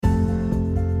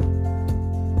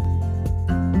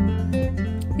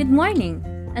morning,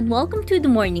 and welcome to the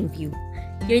Morning View,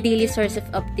 your daily source of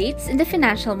updates in the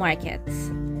financial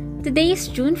markets. Today is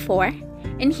June 4,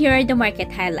 and here are the market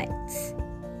highlights.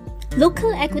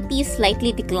 Local equities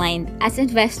slightly declined as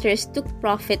investors took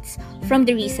profits from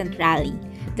the recent rally.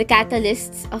 The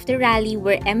catalysts of the rally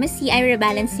were MSCI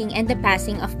rebalancing and the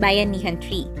passing of Bayanihan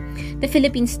 3. The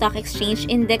Philippine Stock Exchange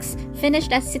Index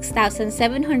finished at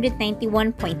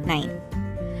 6,791.9.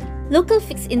 Local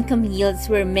fixed income yields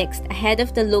were mixed ahead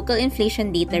of the local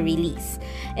inflation data release.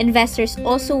 Investors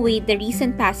also weighed the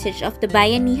recent passage of the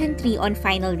Bayanihan 3 on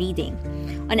final reading.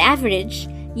 On average,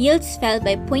 yields fell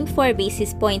by 0.4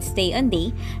 basis points day on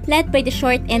day, led by the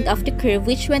short end of the curve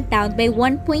which went down by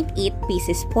 1.8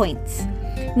 basis points.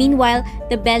 Meanwhile,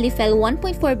 the belly fell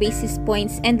 1.4 basis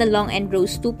points and the long end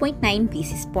rose 2.9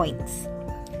 basis points.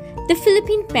 The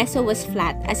Philippine peso was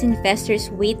flat as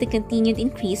investors weighed the continued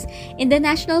increase in the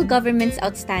national government's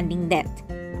outstanding debt.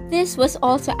 This was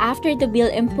also after the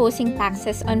bill imposing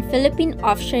taxes on Philippine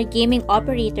offshore gaming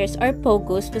operators or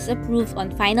POGOs was approved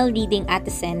on final reading at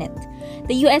the Senate.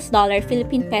 The US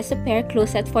dollar-Philippine peso pair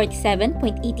closed at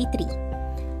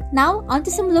 47.83. Now, on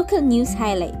to some local news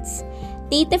highlights.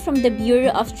 Data from the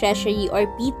Bureau of Treasury or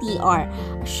BTR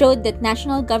showed that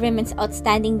national government's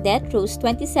outstanding debt rose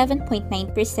 27.9%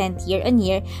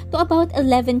 year-on-year to about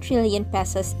 11 trillion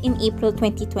pesos in April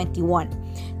 2021.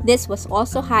 This was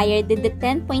also higher than the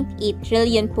 10.8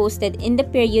 trillion posted in the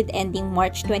period ending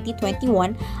March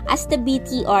 2021 as the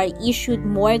BTR issued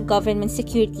more government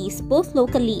securities both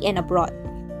locally and abroad.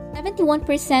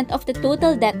 71% of the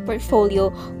total debt portfolio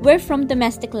were from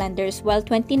domestic lenders while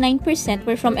 29%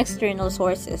 were from external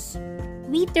sources.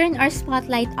 We turn our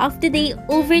spotlight of the day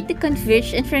over to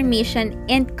Converged Information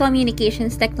and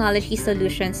Communications Technology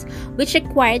Solutions, which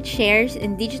acquired shares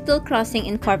in Digital Crossing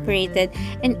Incorporated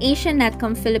and Asian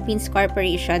Netcom Philippines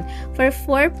Corporation for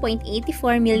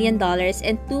 $4.84 million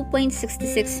and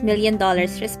 $2.66 million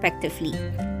respectively.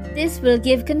 This will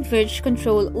give Converge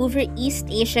control over East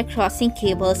Asia crossing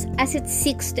cables as it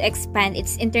seeks to expand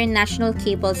its international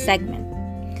cable segment.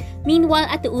 Meanwhile,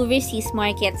 at the overseas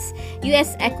markets,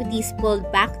 U.S. equities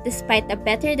pulled back despite a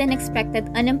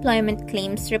better-than-expected unemployment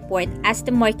claims report as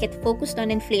the market focused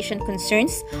on inflation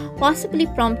concerns, possibly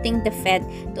prompting the Fed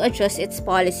to adjust its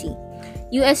policy.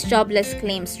 U.S. jobless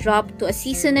claims dropped to a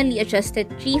seasonally adjusted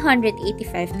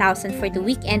 385,000 for the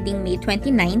week ending May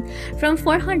 29 from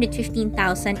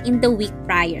 415,000 in the week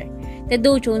prior. The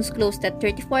Dow Jones closed at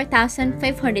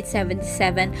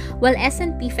 34,577 while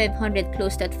S&P 500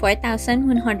 closed at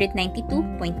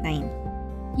 4,192.9.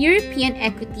 European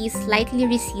equities slightly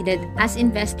receded as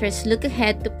investors look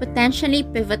ahead to potentially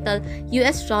pivotal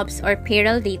U.S. jobs or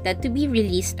payroll data to be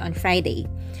released on Friday.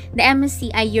 The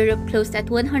MSCI Europe closed at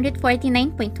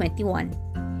 149.21.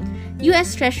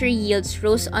 U.S. Treasury yields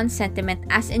rose on sentiment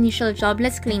as initial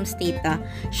jobless claims data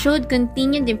showed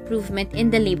continued improvement in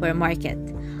the labor market.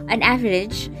 On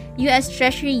average, U.S.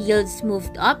 Treasury yields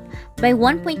moved up by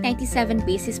 1.97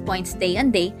 basis points day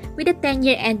on day, with the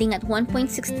 10-year ending at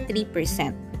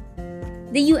 1.63%.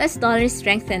 The U.S. dollar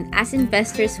strengthened as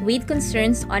investors weighed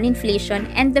concerns on inflation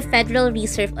and the Federal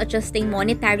Reserve adjusting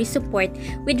monetary support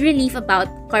with relief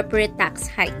about corporate tax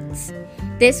hikes.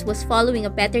 This was following a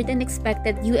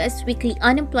better-than-expected U.S. weekly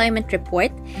unemployment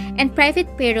report and private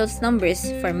payrolls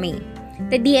numbers for May.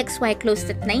 The DXY closed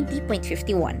at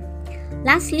 90.51.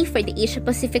 Lastly, for the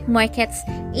Asia-Pacific markets,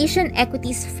 Asian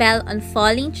equities fell on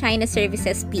falling China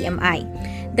Services PMI.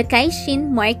 The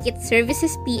Caixin Market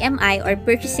Services PMI or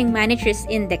Purchasing Managers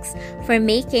Index for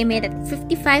May came in at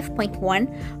 55.1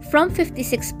 from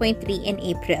 56.3 in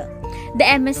April. The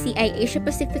MSCI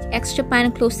Asia-Pacific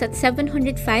ex-Japan closed at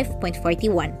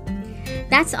 705.41.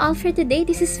 That's all for today.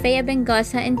 This is Fea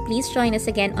Bengosa and please join us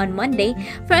again on Monday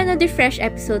for another fresh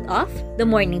episode of The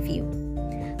Morning View.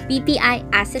 BPI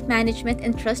Asset Management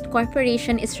and Trust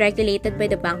Corporation is regulated by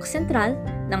the Bangko Sentral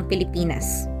ng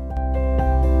Pilipinas.